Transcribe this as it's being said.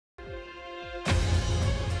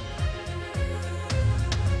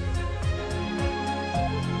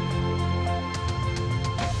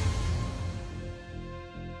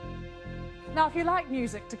Now, if you like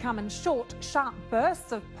music to come in short, sharp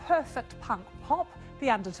bursts of perfect punk pop, The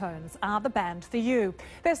Undertones are the band for you.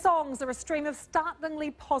 Their songs are a stream of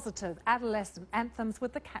startlingly positive adolescent anthems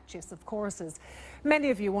with the catchiest of choruses. Many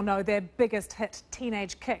of you will know their biggest hit,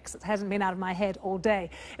 Teenage Kicks. It hasn't been out of my head all day.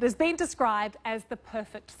 It has been described as the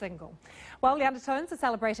perfect single. Well, The Undertones are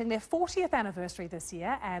celebrating their 40th anniversary this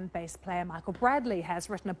year, and bass player Michael Bradley has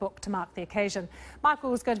written a book to mark the occasion.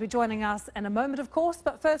 Michael is going to be joining us in a moment, of course,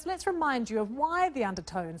 but first let's remind you of why The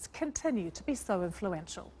Undertones continue to be so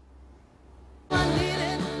influential.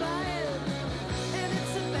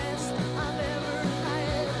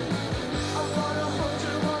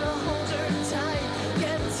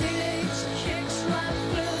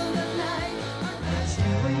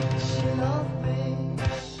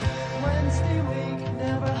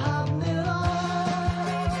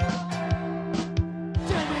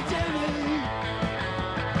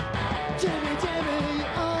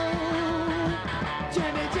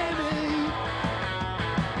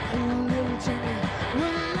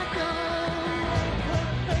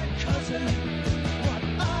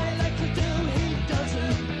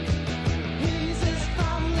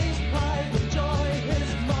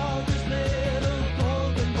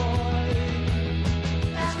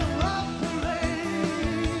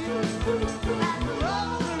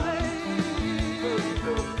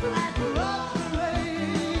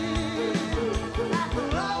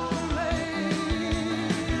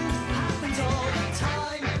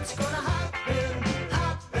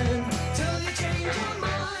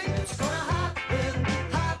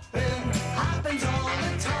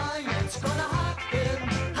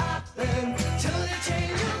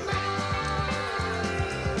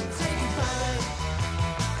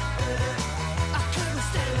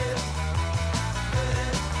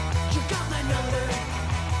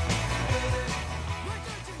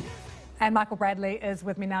 And Michael Bradley is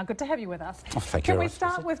with me now. Good to have you with us. Oh, thank you. Can we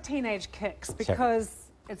start with Teenage Kicks?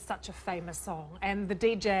 Because it's such a famous song. And the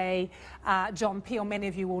DJ, John Peel, many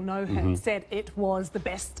of you will know him, said it was the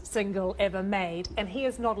best single ever made. And he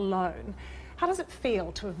is not alone. How does it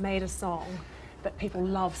feel to have made a song that people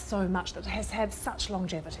love so much, that has had such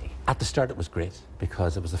longevity? At the start it was great,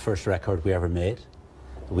 because it was the first record we ever made.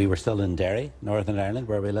 We were still in Derry, Northern Ireland,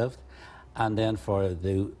 where we lived. And then for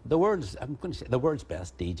the world's, I'm going to say, the world's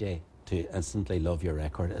best DJ to instantly love your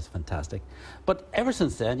record is fantastic. But ever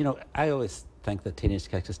since then, you know, I always think that Teenage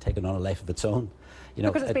Kicks has taken on a life of its own. You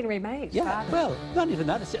know, because it's been remade. Yeah, well, not even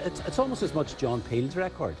that. It's almost as much John Peel's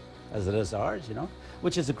record as it is ours, you know,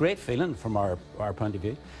 which is a great feeling from our point of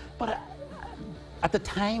view. But at the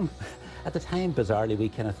time, bizarrely,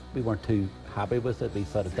 we weren't too happy with it. We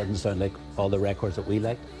thought it didn't sound like all the records that we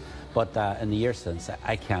liked. But in the years since,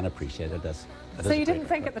 I can appreciate it as. So you didn't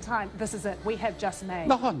think at the time, this is it, we have just made?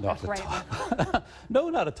 No, not at all. No,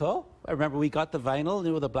 not at all. I remember we got the vinyl,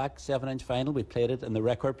 you know, the black 7-inch vinyl. We played it in the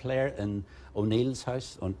record player in O'Neill's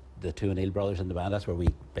house, the two O'Neill brothers in the band. That's where we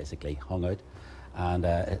basically hung out.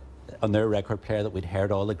 And on their record player, that we'd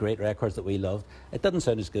heard all the great records that we loved. It didn't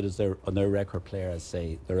sound as good as on their record player as,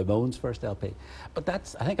 say, the Ramones' first LP. But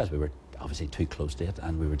that's, I think, as we were obviously too close to it,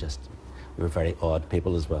 and we were very odd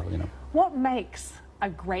people as well, you know. What makes a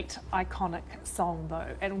great, iconic song, though,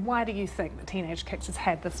 and why do you think that Teenage Kicks has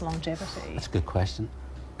had this longevity? That's a good question.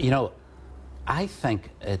 You know, I think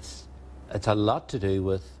it's a lot to do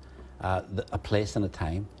with a place and a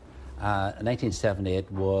time.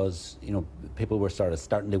 1978 was, you know, people were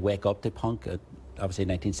starting to wake up to punk. Obviously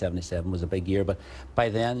 1977 was a big year, but by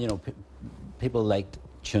then, you know, people liked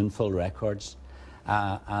tuneful records.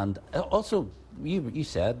 And also, you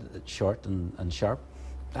said short and sharp.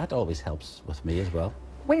 That always helps with me as well.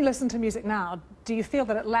 When you listen to music now, do you feel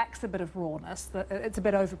that it lacks a bit of rawness, that it's a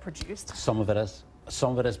bit overproduced? Some of it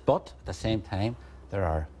is, but at the same time, there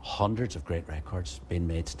are hundreds of great records being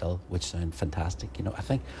made still, which sound fantastic. You know, I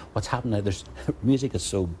think what's happened now, music is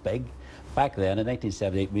so big. Back then, in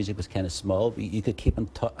 1978, music was kind of small, but you could keep on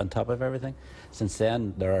top of everything. Since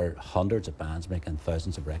then, there are hundreds of bands making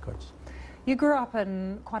thousands of records. You grew up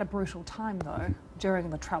in quite a brutal time, though, during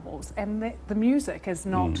the Troubles, and the music is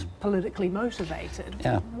not politically motivated.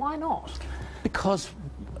 Yeah. Why not? Because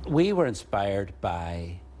we were inspired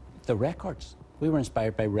by the records. We were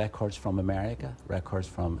inspired by records from America, records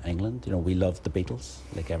from England. You know, we loved the Beatles,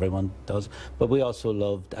 like everyone does. But we also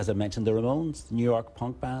loved, as I mentioned, the Ramones, the New York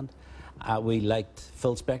punk band. We liked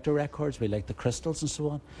Phil Spector records, we liked the Crystals and so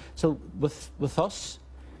on. So with us,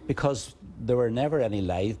 because there were never any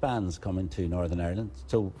live bands coming to Northern Ireland,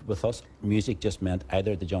 so with us, music just meant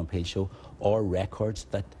either the John Peel Show or records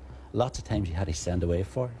that lots of times you had to send away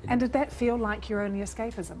for. And did that feel like your only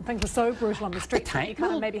escapism? Things were so brutal on the street. time, You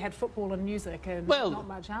kind of maybe had football and music and not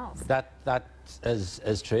much else. That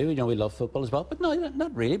is true. You know, we love football as well, but no,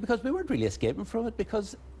 not really, because we weren't really escaping from it,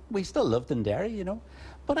 because we still lived in Derry, you know.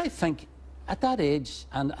 But I think at that age,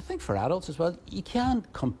 and I think for adults as well, you can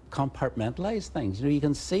compartmentalise things. You know, you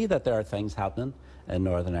can see that there are things happening in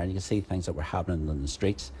Northern Ireland. You can see things that were happening in the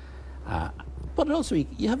streets. But also,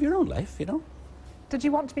 you have your own life, you know. Did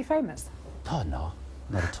you want to be famous? Oh, no,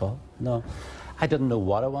 not at all. No. I didn't know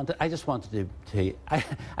what I wanted. I just wanted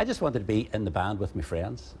I just wanted to be in the band with my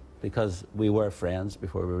friends, because we were friends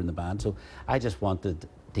before we were in the band. So I just wanted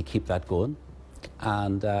to keep that going.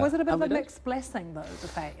 And was it a bit of a mixed blessing, though, the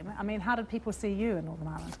fame? I mean, how did people see you in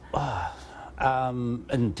Northern Ireland?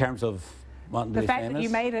 In terms of wanting to be famous? The fact that you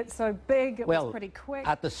made it so big, it was pretty quick.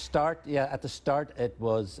 At the start, it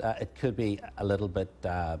was. It could be a little bit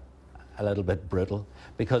brutal,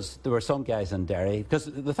 because there were some guys in Derry. Because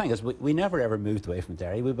the thing is, we never ever moved away from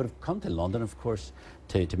Derry. We would have come to London, of course,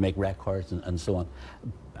 to make records and so on,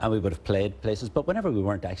 and we would have played places. But whenever we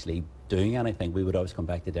weren't actually doing anything, we would always come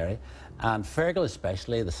back to Derry. And Fergal,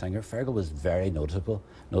 especially the singer, Fergal was very noticeable.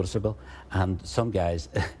 And some guys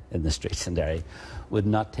in the streets in Derry would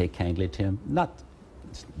not take kindly to him.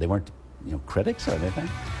 They weren't, you know, critics or anything.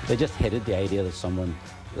 They just hated the idea that someone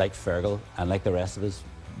like Fergal and like the rest of us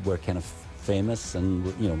were kind of famous, and,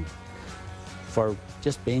 you know, for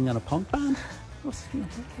just being in a punk band.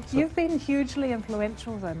 You've been hugely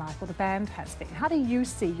influential, though, Michael. The band has been. How do you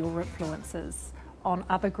see your influences on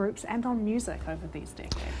other groups and on music over these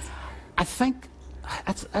decades? I think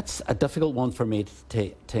that's a difficult one for me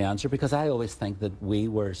to answer, because I always think that we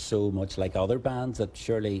were so much like other bands that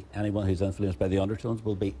surely anyone who's influenced by the Undertones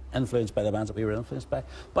will be influenced by the bands that we were influenced by.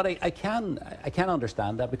 But I can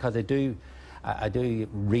understand that, because I do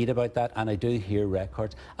read about that, and I do hear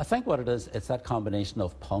records. I think what it is, it's that combination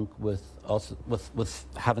of punk with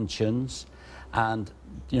having tunes, and,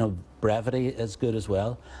 you know, brevity is good as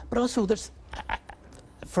well. But also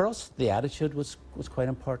for us, the attitude was quite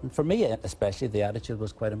important. For me, especially, the attitude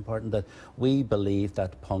was quite important, that we believed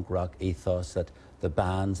that punk rock ethos, that the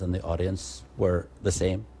bands and the audience were the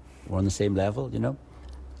same, were on the same level, you know.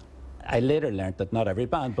 I later learned that not every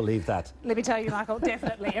band believed that. Let me tell you, Michael,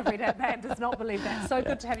 definitely every band does not believe that. So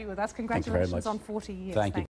good to have you with us. Congratulations on 40 years. Thank you.